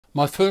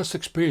My first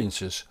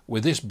experiences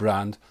with this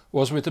brand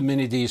was with the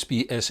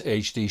MiniDSP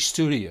SHD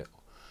Studio,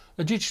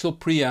 a digital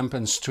preamp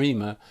and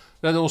streamer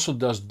that also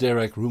does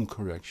Dirac room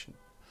correction.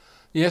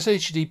 The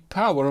SHD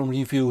Power on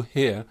review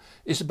here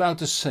is about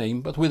the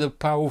same, but with a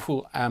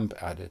powerful amp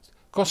added,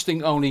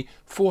 costing only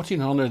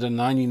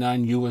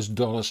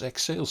 $1,499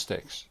 ex sales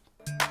tax.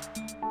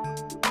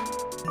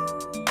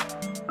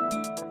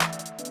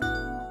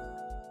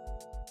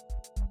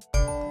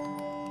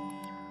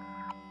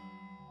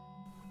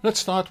 Let's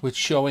start with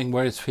showing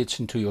where it fits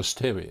into your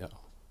stereo.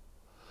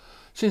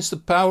 Since the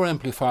power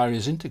amplifier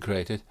is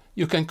integrated,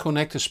 you can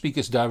connect the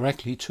speakers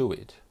directly to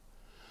it.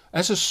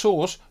 As a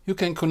source, you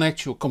can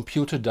connect your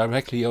computer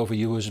directly over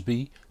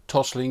USB,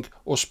 Toslink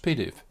or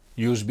SPDIF,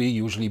 USB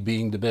usually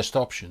being the best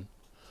option.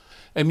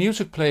 A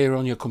music player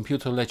on your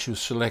computer lets you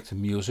select the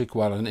music,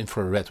 while an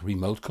infrared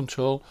remote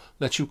control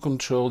lets you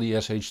control the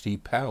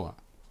SHD Power.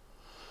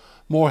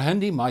 More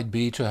handy might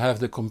be to have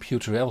the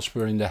computer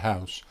elsewhere in the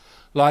house,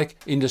 like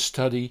in the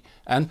study,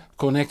 and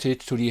connect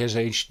it to the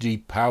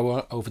SHD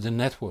Power over the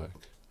network.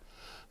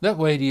 That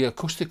way the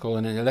acoustical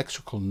and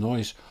electrical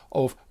noise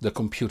of the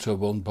computer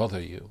won't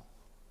bother you.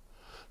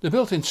 The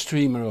built-in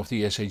streamer of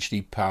the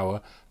SHD Power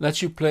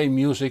lets you play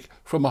music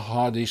from a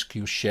hard disk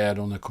you shared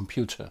on a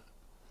computer.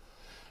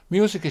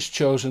 Music is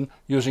chosen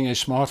using a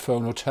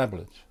smartphone or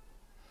tablet.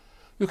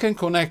 You can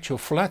connect your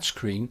flat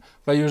screen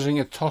by using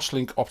a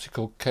Toslink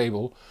optical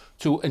cable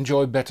to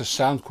enjoy better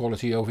sound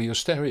quality over your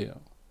stereo.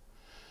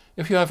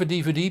 If you have a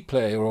DVD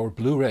player or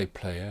Blu-ray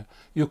player,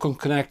 you can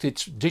connect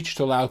its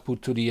digital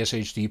output to the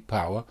SHD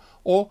Power,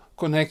 or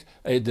connect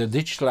the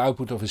digital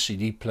output of a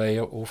CD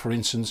player or, for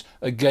instance,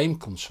 a game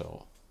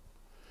console.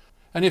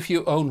 And if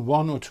you own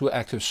one or two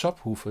active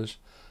subwoofers,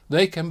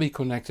 they can be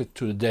connected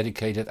to the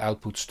dedicated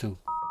outputs too.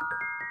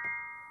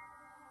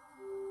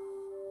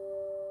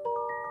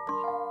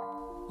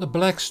 The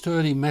black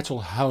sturdy metal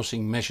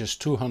housing measures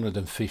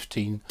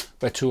 215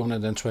 by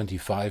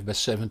 225 by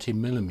 70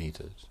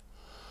 mm.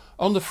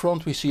 On the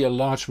front we see a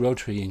large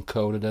rotary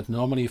encoder that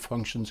normally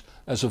functions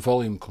as a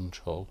volume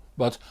control,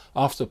 but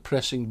after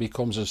pressing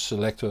becomes a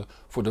selector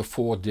for the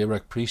 4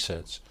 Dirac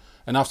presets,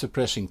 and after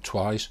pressing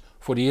twice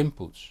for the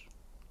inputs.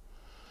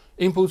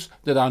 Inputs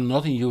that are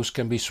not in use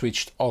can be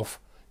switched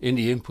off in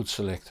the input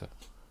selector.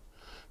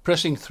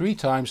 Pressing 3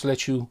 times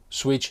lets you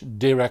switch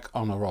Dirac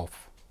on or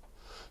off.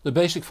 The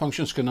basic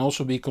functions can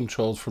also be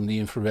controlled from the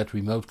infrared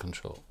remote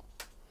control.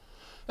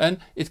 And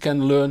it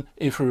can learn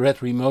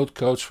infrared remote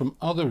codes from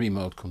other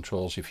remote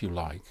controls if you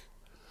like.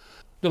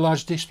 The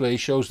large display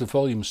shows the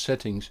volume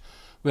settings,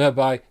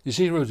 whereby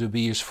 0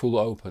 dB is full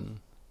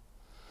open.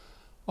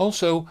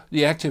 Also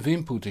the active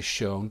input is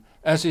shown,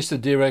 as is the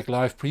Dirac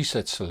Live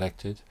preset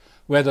selected,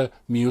 whether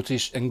mute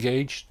is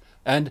engaged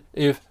and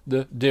if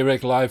the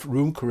Dirac Live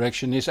room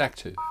correction is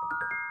active.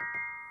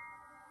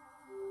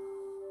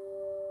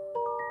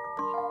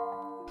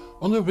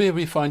 On the rear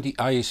we find the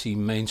IEC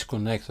mains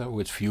connector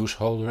with fuse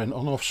holder and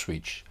on-off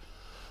switch,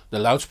 the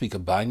loudspeaker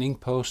binding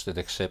post that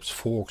accepts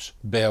forks,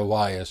 bare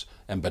wires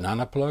and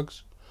banana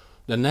plugs,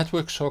 the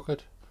network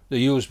socket,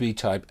 the USB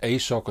Type A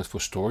socket for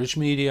storage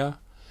media,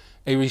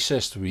 a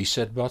recessed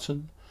reset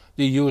button,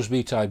 the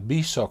USB Type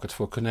B socket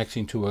for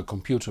connecting to a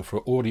computer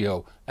for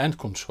audio and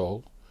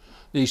control,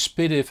 the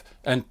SPDIF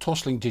and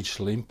Toslink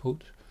digital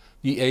input,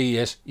 the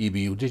AES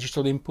EBU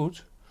digital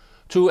input,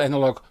 2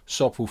 analog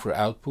subwoofer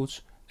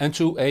outputs and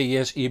 2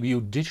 AES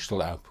EBU digital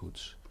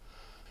outputs.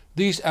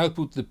 These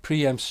output the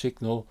preamp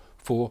signal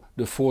for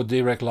the 4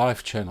 Dirac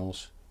Live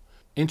channels.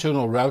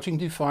 Internal routing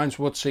defines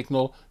what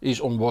signal is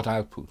on what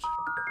output.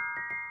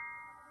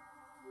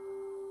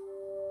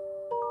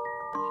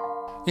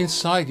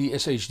 Inside the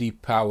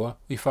SHD Power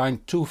we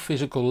find 2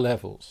 physical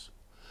levels.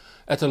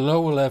 At the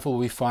lower level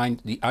we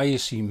find the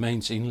IEC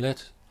mains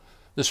inlet,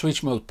 the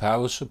switch mode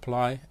power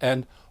supply,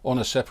 and on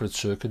a separate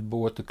circuit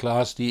board the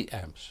Class D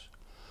amps.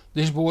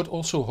 This board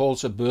also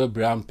holds a Burr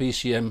Brown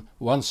PCM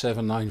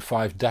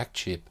 1795 DAC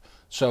chip,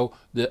 so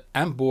the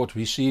amp board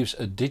receives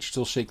a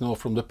digital signal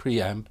from the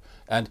preamp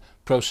and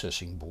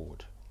processing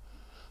board.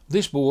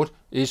 This board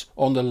is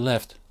on the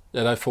left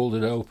that I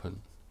folded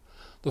open.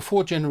 The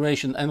 4th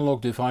generation analog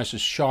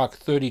device's Shark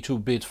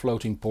 32-bit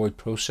floating point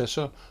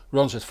processor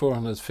runs at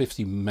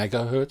 450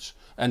 MHz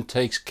and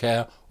takes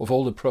care of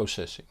all the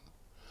processing.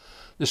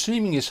 The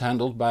streaming is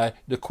handled by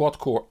the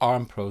quad-core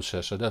ARM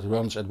processor that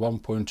runs at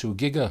 1.2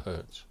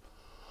 GHz.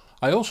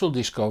 I also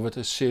discovered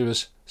a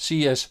Cirrus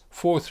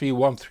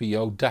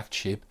CS43130 DAC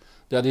chip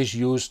that is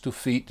used to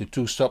feed the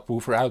 2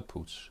 subwoofer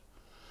outputs.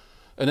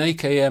 An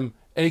AKM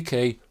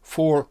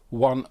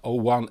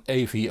AK4101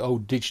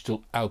 AVO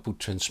digital output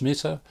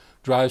transmitter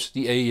drives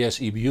the AES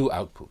EBU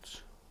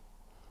outputs.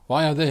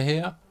 Why are they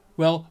here?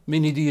 Well,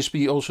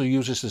 MiniDSP also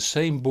uses the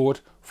same board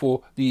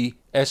for the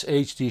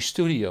SHD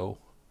Studio,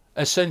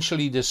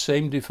 essentially the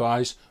same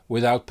device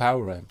without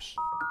power amps.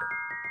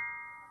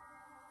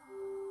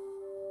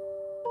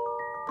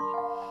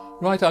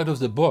 Right out of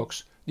the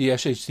box, the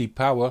SHD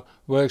Power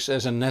works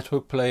as a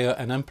network player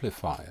and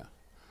amplifier.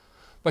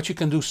 But you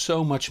can do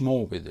so much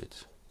more with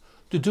it.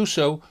 To do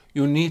so,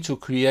 you need to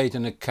create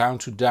an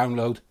account to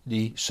download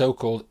the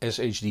so-called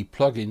SHD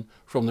plugin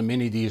from the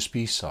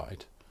MiniDSP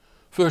site.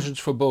 Versions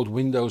for both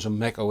Windows and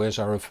Mac OS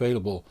are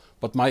available,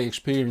 but my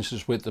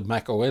experiences with the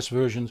Mac OS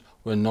versions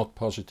were not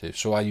positive,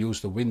 so I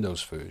used the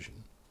Windows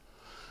version.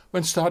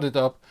 When started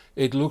up,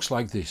 it looks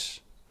like this.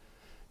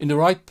 In the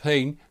right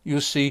pane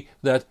you see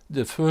that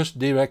the first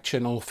Dirac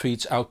channel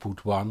feeds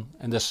output 1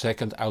 and the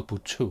second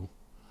output 2.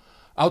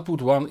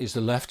 Output 1 is the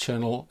left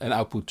channel and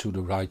output 2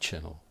 the right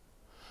channel.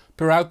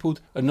 Per output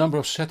a number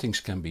of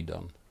settings can be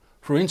done.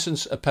 For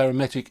instance, a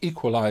parametric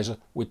equalizer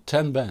with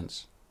 10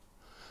 bands.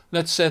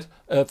 Let's set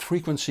a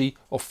frequency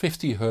of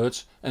 50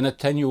 Hz and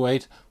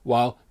attenuate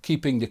while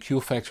keeping the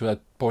Q factor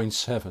at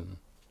 0.7.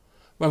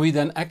 When we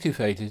then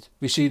activate it,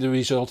 we see the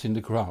result in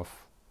the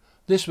graph.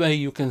 This way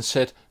you can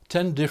set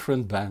 10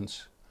 different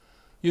bands.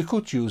 You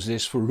could use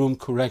this for room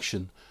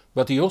correction,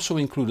 but the also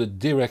included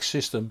Dirac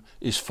system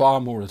is far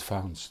more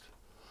advanced.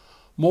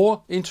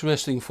 More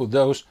interesting for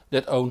those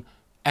that own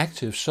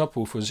active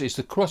subwoofers is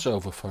the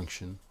crossover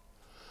function.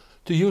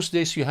 To use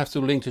this you have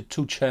to link the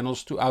two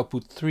channels to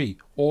output 3,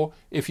 or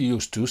if you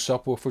use two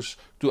subwoofers,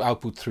 to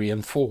output 3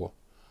 and 4.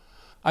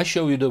 I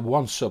show you the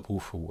one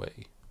subwoofer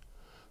way.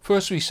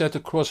 First we set the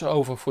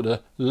crossover for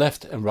the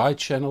left and right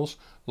channels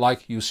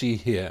like you see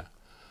here.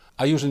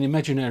 I use an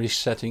imaginary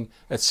setting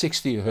at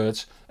 60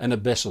 Hz and a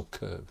bezel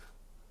curve.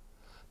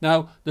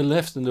 Now the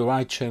left and the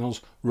right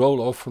channels roll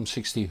off from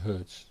 60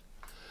 Hz.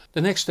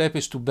 The next step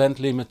is to band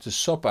limit the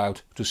sub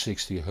out to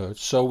 60 Hz,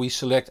 so we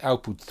select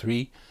output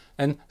 3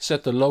 and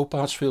set the low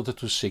pass filter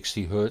to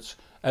 60 Hz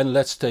and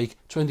let's take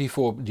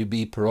 24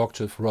 dB per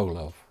octave roll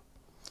off.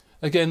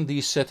 Again,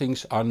 these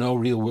settings are no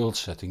real world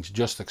settings,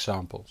 just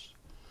examples.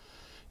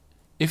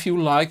 If you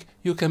like,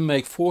 you can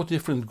make 4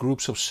 different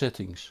groups of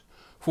settings.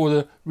 For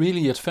the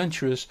really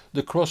adventurous,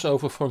 the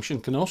crossover function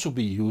can also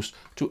be used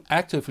to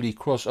actively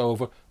cross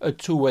over a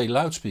two-way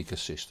loudspeaker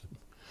system.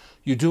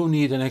 You do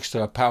need an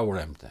extra power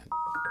amp then.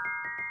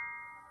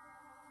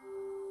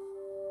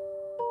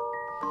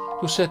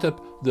 To set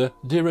up the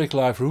Dirac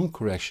Live room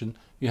correction,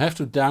 you have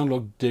to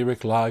download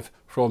Dirac Live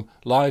from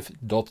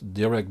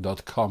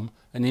live.dirac.com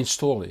and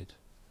install it.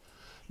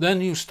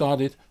 Then you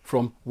start it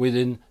from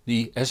within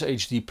the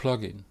SHD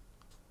plugin.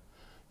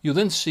 You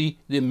then see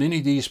the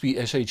MiniDSP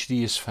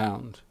SHD is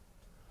found.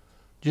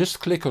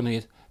 Just click on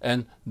it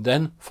and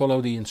then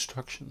follow the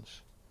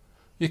instructions.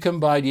 You can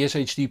buy the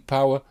SHD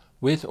Power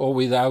with or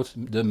without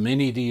the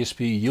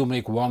MiniDSP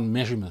UMIC 1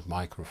 measurement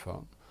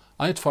microphone.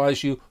 I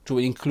advise you to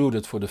include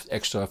it for the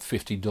extra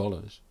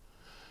 $50.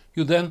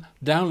 You then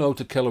download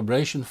the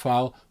calibration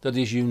file that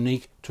is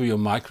unique to your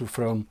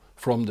microphone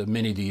from the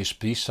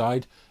MiniDSP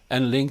site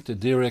and link the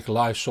Dirac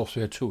Live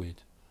software to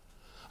it.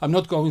 I'm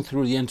not going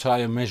through the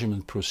entire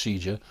measurement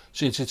procedure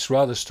since it's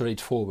rather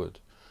straightforward.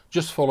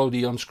 Just follow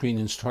the on-screen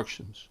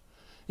instructions.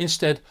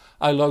 Instead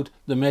I load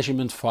the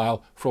measurement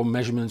file from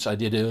measurements I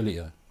did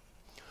earlier.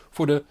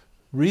 For the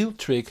real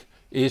trick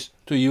is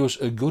to use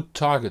a good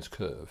target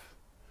curve.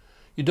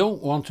 You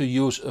don't want to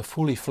use a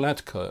fully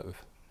flat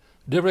curve.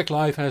 Dirac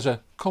Live has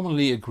a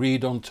commonly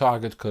agreed on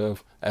target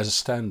curve as a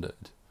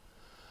standard.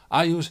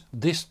 I use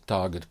this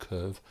target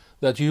curve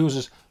that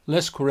uses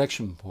less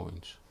correction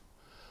points.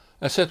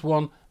 I set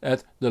one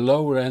at the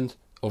lower end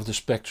of the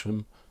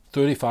spectrum,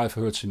 35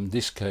 Hz in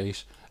this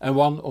case, and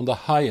one on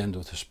the high end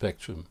of the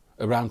spectrum,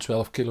 around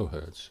 12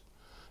 kHz,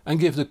 and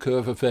give the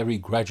curve a very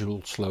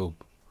gradual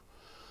slope.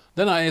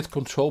 Then I add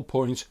control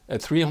points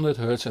at 300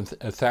 Hz and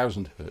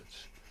 1000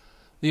 Hz.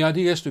 The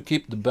idea is to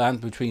keep the band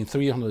between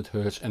 300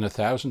 Hz and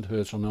 1000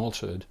 Hz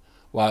unaltered,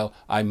 while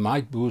I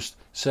might boost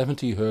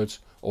 70 Hz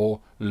or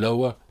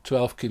lower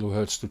 12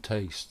 kHz to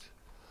taste.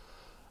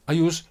 I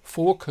use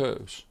 4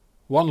 curves,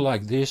 one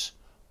like this,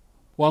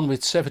 one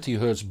with 70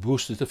 Hz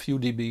boosted a few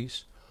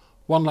dBs,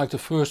 one like the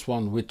first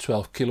one with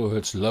 12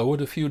 kHz lowered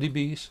a few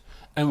dBs,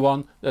 and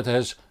one that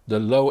has the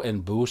low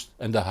end boost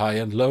and the high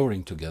end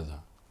lowering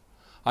together.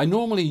 I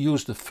normally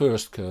use the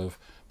first curve,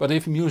 but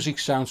if music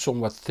sounds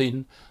somewhat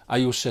thin, I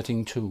use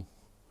setting 2.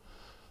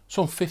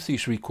 Some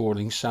 50s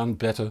recordings sound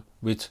better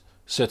with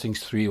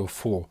settings 3 or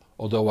 4,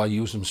 although I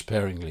use them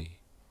sparingly.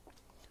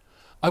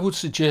 I would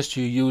suggest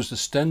you use the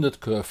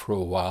standard curve for a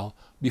while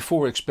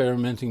before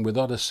experimenting with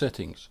other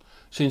settings,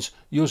 since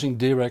using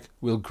Dirac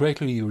will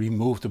greatly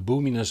remove the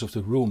boominess of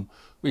the room,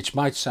 which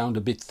might sound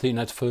a bit thin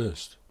at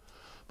first.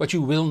 But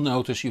you will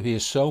notice you hear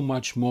so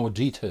much more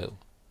detail.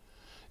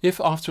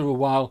 If after a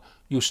while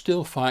you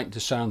still find the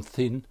sound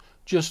thin,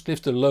 just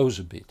lift the lows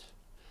a bit.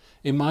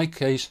 In my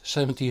case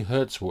 70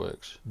 Hz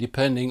works,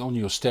 depending on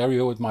your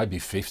stereo it might be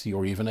 50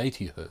 or even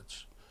 80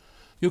 Hz.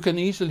 You can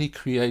easily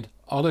create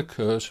other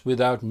curves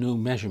without new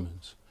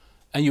measurements,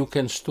 and you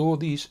can store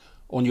these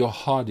on your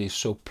hard disk,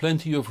 so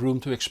plenty of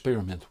room to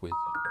experiment with.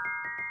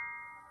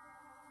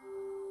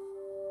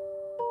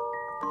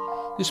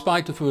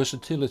 Despite the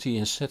versatility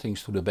in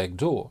settings to the back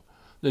door,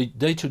 the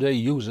day-to-day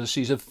user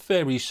sees a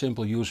very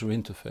simple user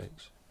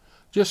interface.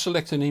 Just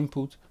select an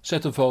input,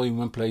 set the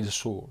volume and play the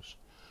source.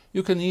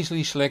 You can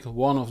easily select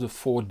one of the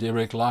 4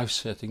 Dirac Live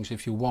settings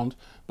if you want,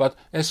 but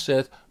as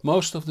said,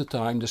 most of the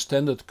time the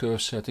standard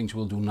curve settings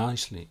will do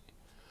nicely.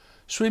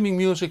 Streaming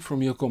music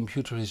from your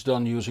computer is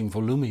done using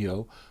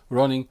Volumio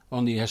running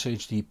on the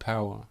SHD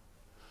Power.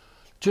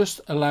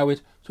 Just allow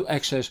it to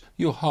access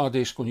your hard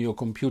disk on your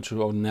computer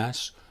or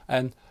NAS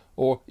and,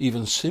 or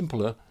even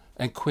simpler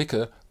and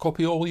quicker,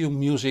 copy all your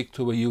music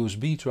to a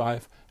USB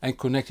drive and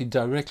connect it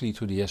directly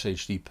to the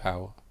SHD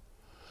Power.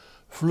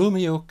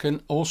 Volumio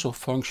can also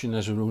function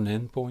as a room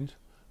endpoint,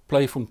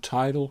 play from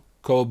Tidal,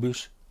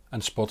 Qobuz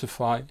and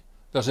Spotify,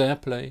 does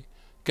AirPlay,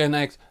 can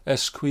act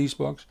as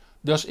Squeezebox,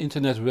 does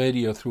internet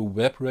radio through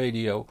Web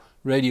Radio,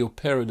 Radio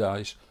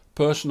Paradise,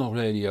 Personal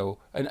Radio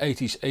and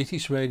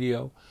 80s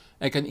Radio,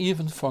 and can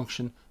even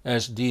function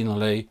as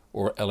DLNA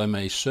or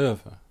LMA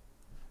server.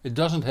 It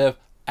doesn't have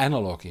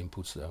analog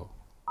inputs though.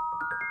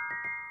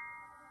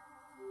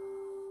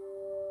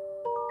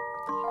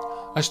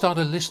 I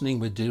started listening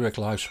with Dirac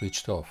Live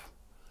switched off.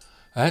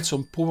 I had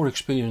some poor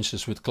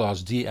experiences with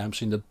Class D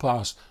amps in the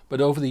past, but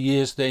over the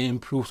years they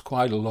improved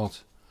quite a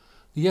lot.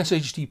 The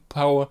SHD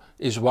Power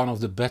is one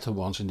of the better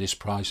ones in this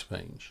price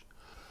range.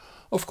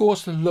 Of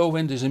course the low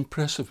end is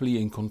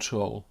impressively in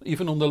control,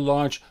 even on the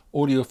large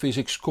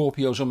Audiophysics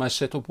Scorpios on my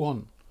Setup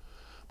 1.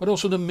 But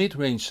also the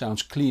mid-range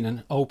sounds clean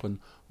and open,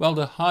 while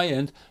the high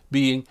end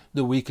being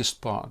the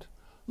weakest part.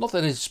 Not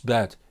that it's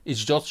bad,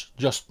 it's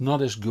just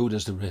not as good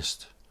as the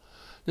rest.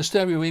 The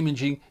stereo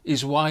imaging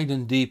is wide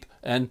and deep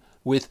and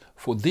with,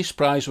 for this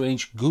price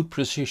range, good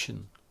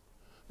precision.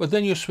 But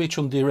then you switch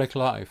on Dirac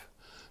Live.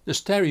 The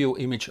stereo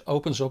image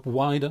opens up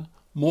wider,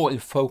 more in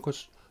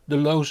focus, the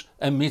lows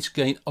and mids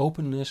gain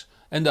openness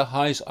and the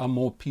highs are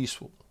more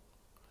peaceful.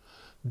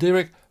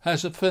 Dirac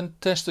has a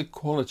fantastic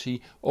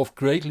quality of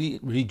greatly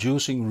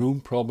reducing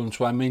room problems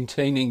while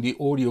maintaining the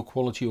audio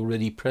quality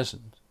already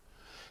present.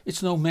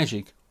 It's no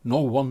magic,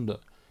 nor wonder.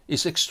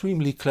 It's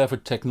extremely clever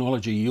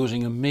technology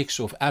using a mix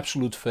of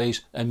absolute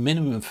phase and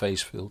minimum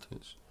phase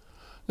filters.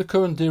 The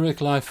current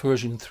Dirac Live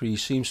version 3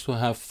 seems to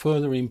have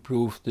further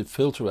improved the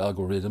filter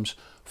algorithms,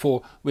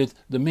 for with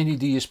the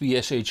MiniDSP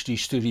SHD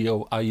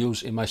Studio I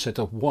use in my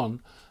Setup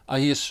 1 I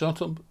hear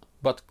subtle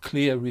but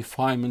clear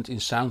refinement in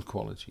sound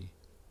quality.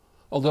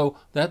 Although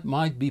that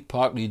might be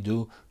partly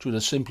due to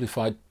the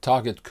simplified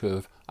target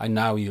curve I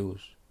now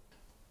use.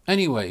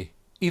 Anyway,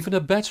 even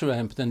a better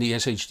amp than the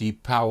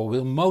SHD Power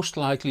will most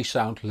likely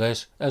sound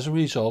less as a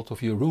result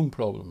of your room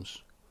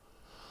problems.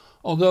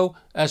 Although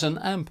as an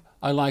amp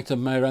I like the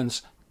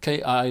Marantz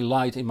KI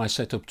Lite in my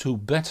Setup 2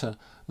 better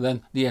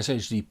than the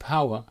SHD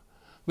Power,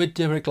 with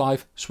Dirac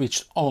Live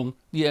switched on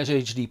the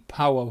SHD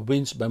Power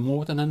wins by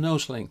more than a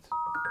nose length.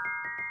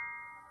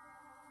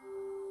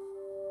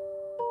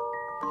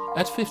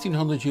 At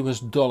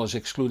 $1,500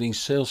 excluding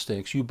sales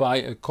tax you buy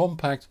a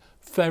compact,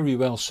 very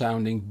well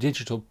sounding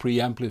digital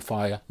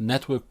preamplifier,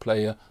 network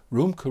player,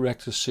 room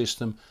corrector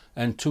system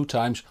and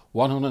 2x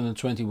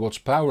 120 watts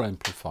power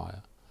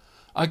amplifier.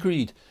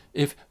 Agreed,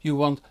 if you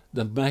want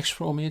the max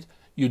from it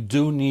you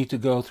do need to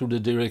go through the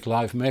Dirac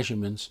Live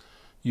measurements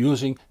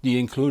using the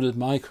included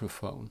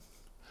microphone.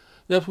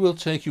 That will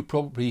take you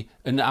probably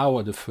an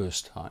hour the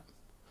first time.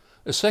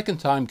 A second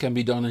time can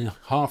be done in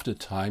half the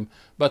time,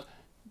 but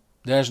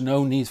there's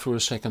no need for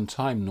a second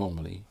time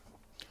normally.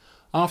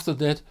 After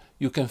that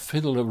you can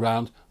fiddle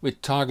around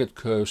with target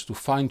curves to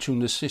fine-tune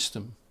the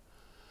system.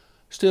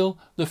 Still,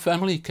 the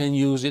family can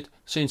use it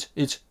since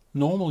its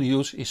normal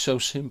use is so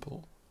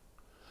simple.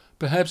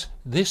 Perhaps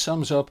this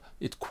sums up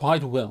it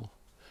quite well.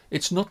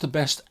 It's not the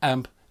best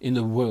amp in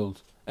the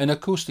world and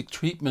acoustic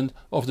treatment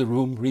of the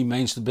room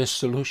remains the best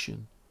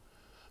solution.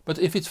 But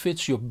if it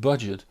fits your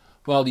budget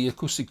while the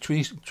acoustic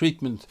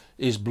treatment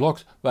is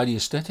blocked by the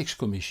Aesthetics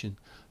Commission,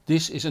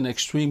 this is an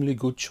extremely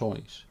good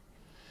choice.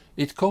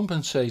 It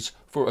compensates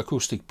for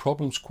acoustic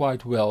problems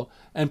quite well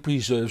and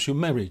preserves your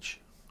marriage.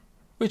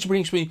 Which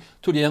brings me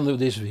to the end of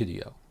this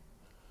video.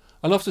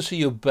 I'd love to see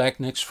you back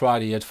next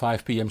Friday at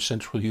 5 PM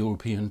Central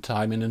European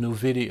Time in a new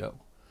video.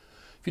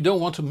 If you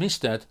don't want to miss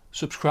that,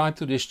 subscribe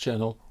to this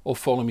channel or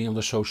follow me on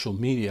the social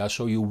media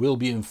so you will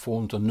be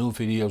informed on new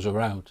videos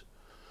around.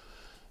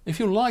 If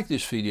you like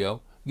this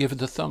video, give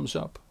it a thumbs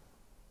up.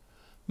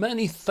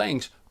 Many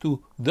thanks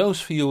to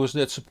those viewers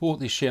that support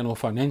this channel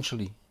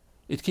financially.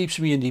 It keeps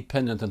me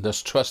independent and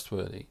thus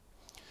trustworthy.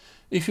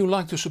 If you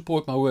like to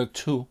support my work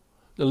too,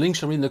 the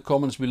links are in the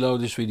comments below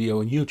this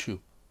video on YouTube.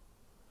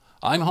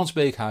 I'm Hans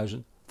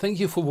Beekhuizen, thank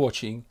you for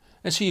watching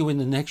and see you in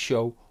the next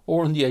show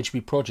or on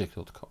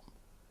thehbproject.com.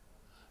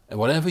 And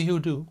whatever you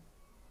do,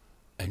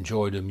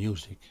 enjoy the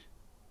music.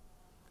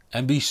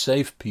 And be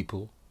safe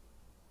people.